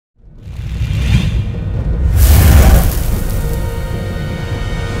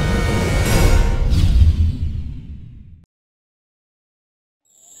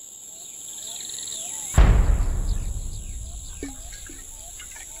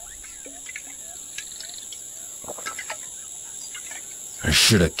I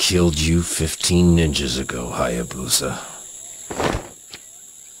should have killed you 15 ninjas ago, Hayabusa.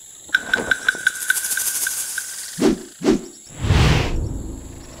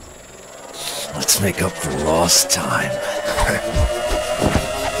 Let's make up for lost time.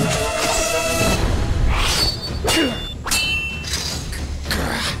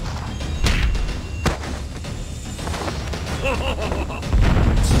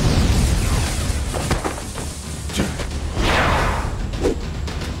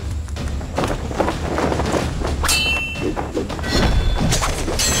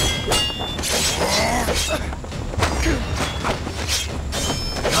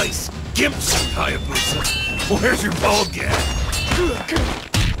 Nice gimp suit, Hayabusa. Where's your ball gag?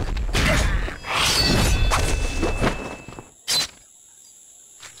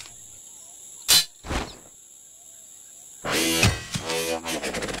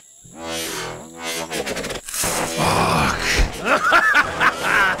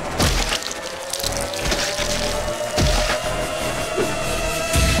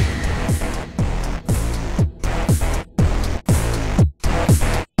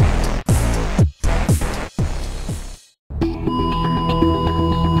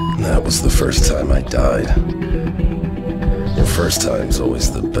 That was the first time I died. The first time's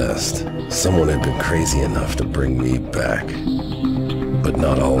always the best. Someone had been crazy enough to bring me back. But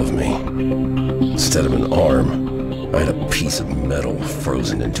not all of me. Instead of an arm, I had a piece of metal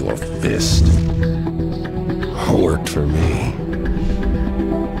frozen into a fist. Worked for me.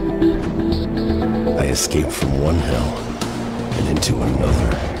 I escaped from one hell and into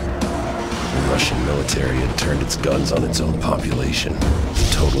another. The Russian military had turned its guns on its own population.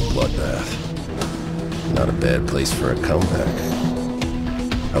 Total bloodbath. Not a bad place for a comeback.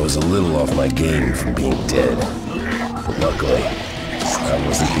 I was a little off my game from being dead, but luckily, I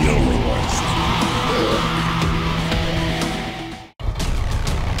wasn't the only one.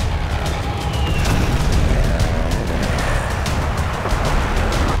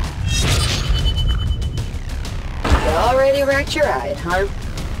 You already wrecked your ride, huh?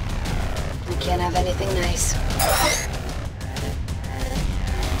 You can't have anything nice.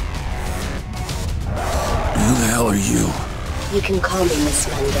 Who the hell are you? You can call me Miss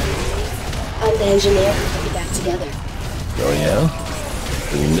London. I'm the engineer who put you back together. Oh yeah?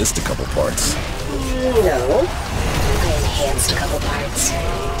 Then you missed a couple parts. No. I enhanced a couple parts.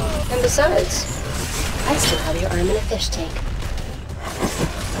 And besides, I still have your arm in a fish tank.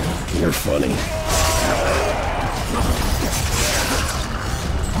 You're funny.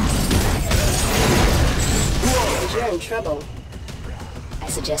 If you're in trouble, I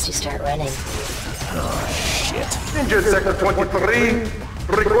suggest you start running. Oh, shit. Ninja Sector 23,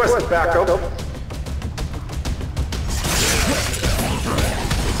 request backup.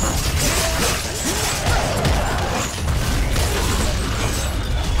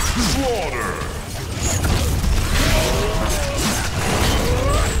 Slaughter!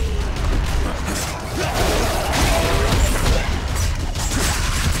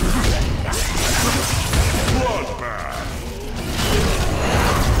 Bloodbath!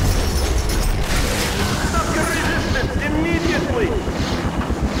 Stop your resistance immediately!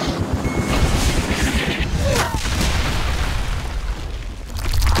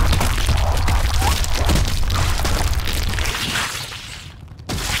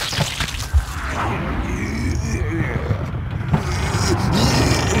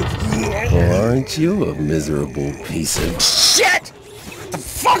 Aren't you a miserable piece of Shit! The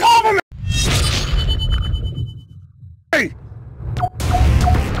fuck off of me! Hey!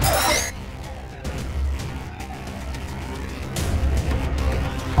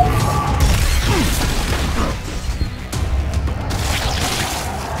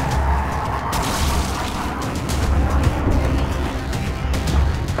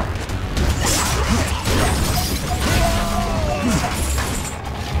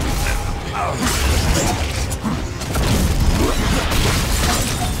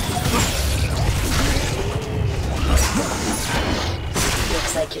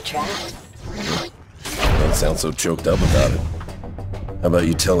 Looks like you're trapped. Don't sound so choked up about it. How about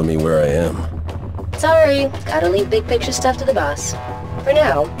you telling me where I am? Sorry, gotta leave big picture stuff to the boss. For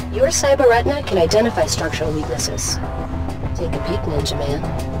now, your cyber retina can identify structural weaknesses. Take a peek, Ninja Man.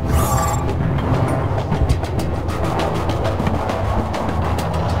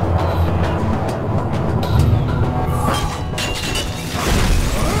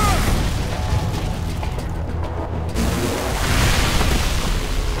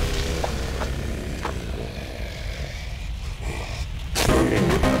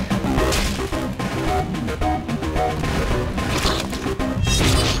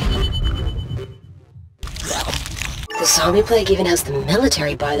 The zombie plague even has the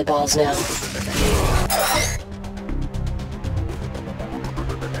military by the balls now.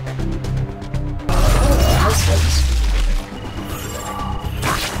 Bastards.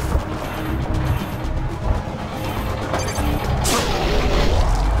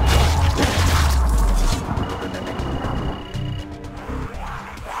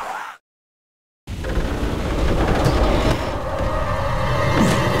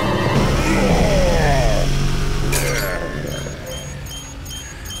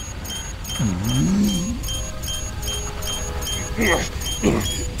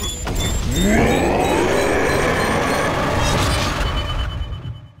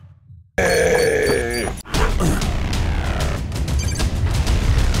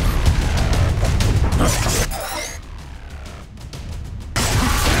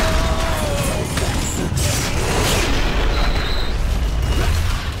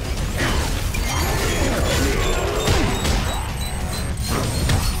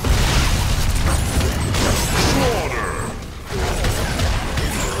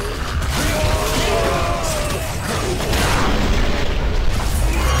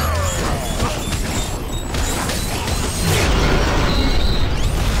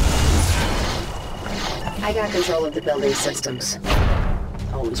 I got control of the building systems.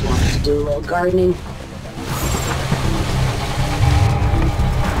 Always wanted to do a little gardening.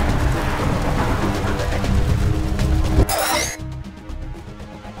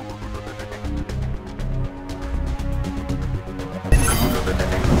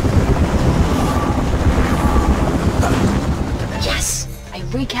 Yes! I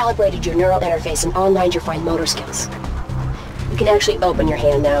recalibrated your neural interface and online your fine motor skills. You can actually open your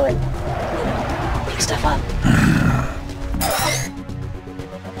hand now and pick stuff up.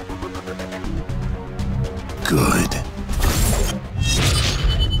 Good.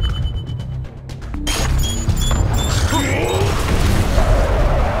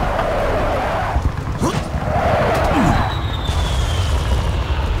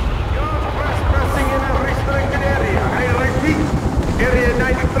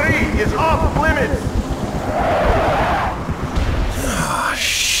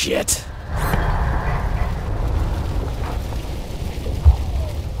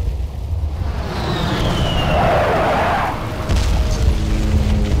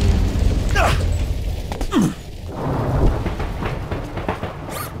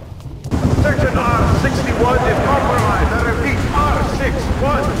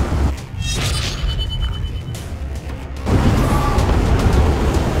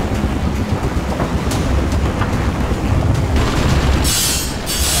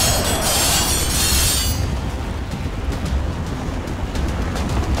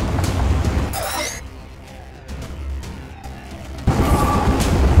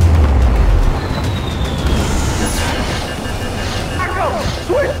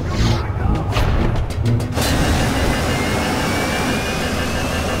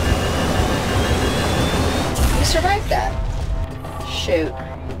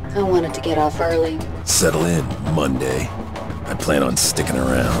 Get off early. Settle in, Monday. I plan on sticking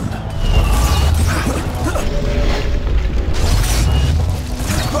around.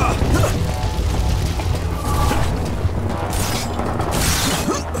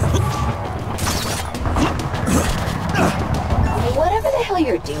 Whatever the hell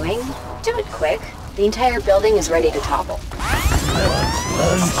you're doing, do it quick. The entire building is ready to topple.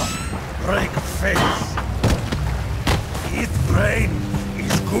 Break face. Eat brain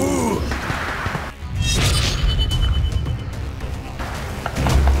is good.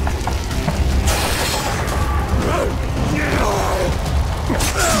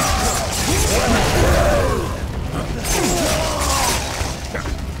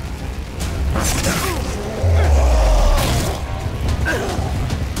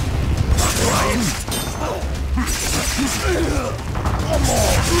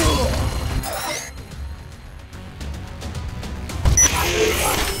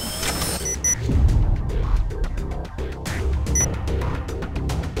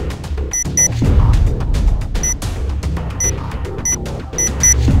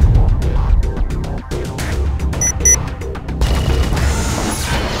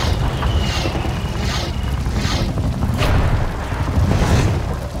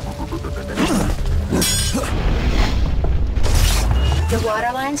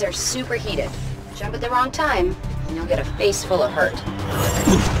 Are superheated. Jump at the wrong time, and you'll get a face full of hurt.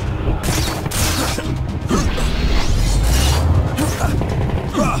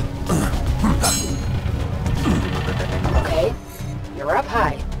 Okay, you're up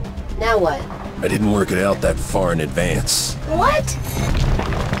high. Now what? I didn't work it out that far in advance. What?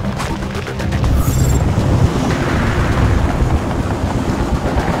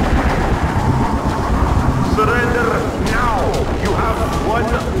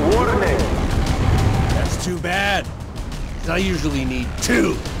 I usually need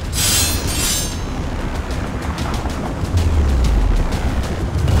 2.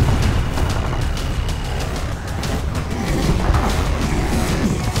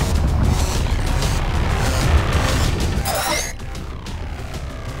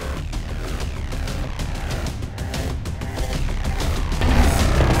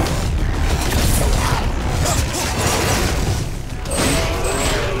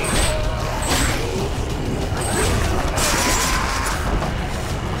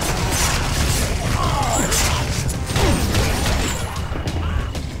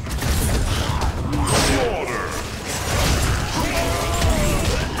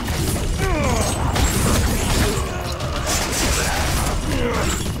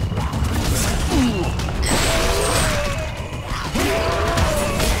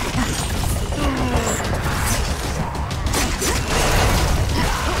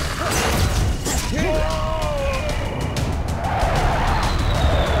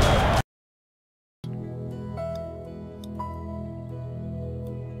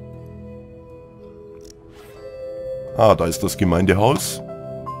 Ah, da ist das Gemeindehaus.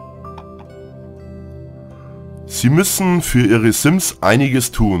 Sie müssen für Ihre Sims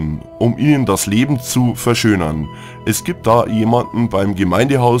einiges tun, um ihnen das Leben zu verschönern. Es gibt da jemanden beim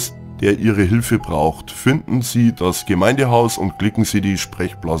Gemeindehaus, der Ihre Hilfe braucht. Finden Sie das Gemeindehaus und klicken Sie die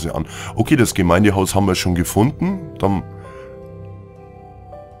Sprechblase an. Okay, das Gemeindehaus haben wir schon gefunden. Dann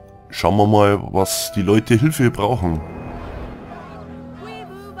schauen wir mal, was die Leute Hilfe brauchen.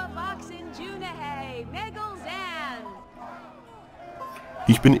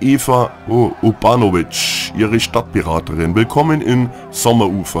 Ich bin Eva Urbanovic, Ihre Stadtberaterin. Willkommen in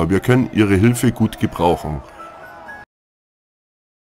Sommerufer. Wir können Ihre Hilfe gut gebrauchen.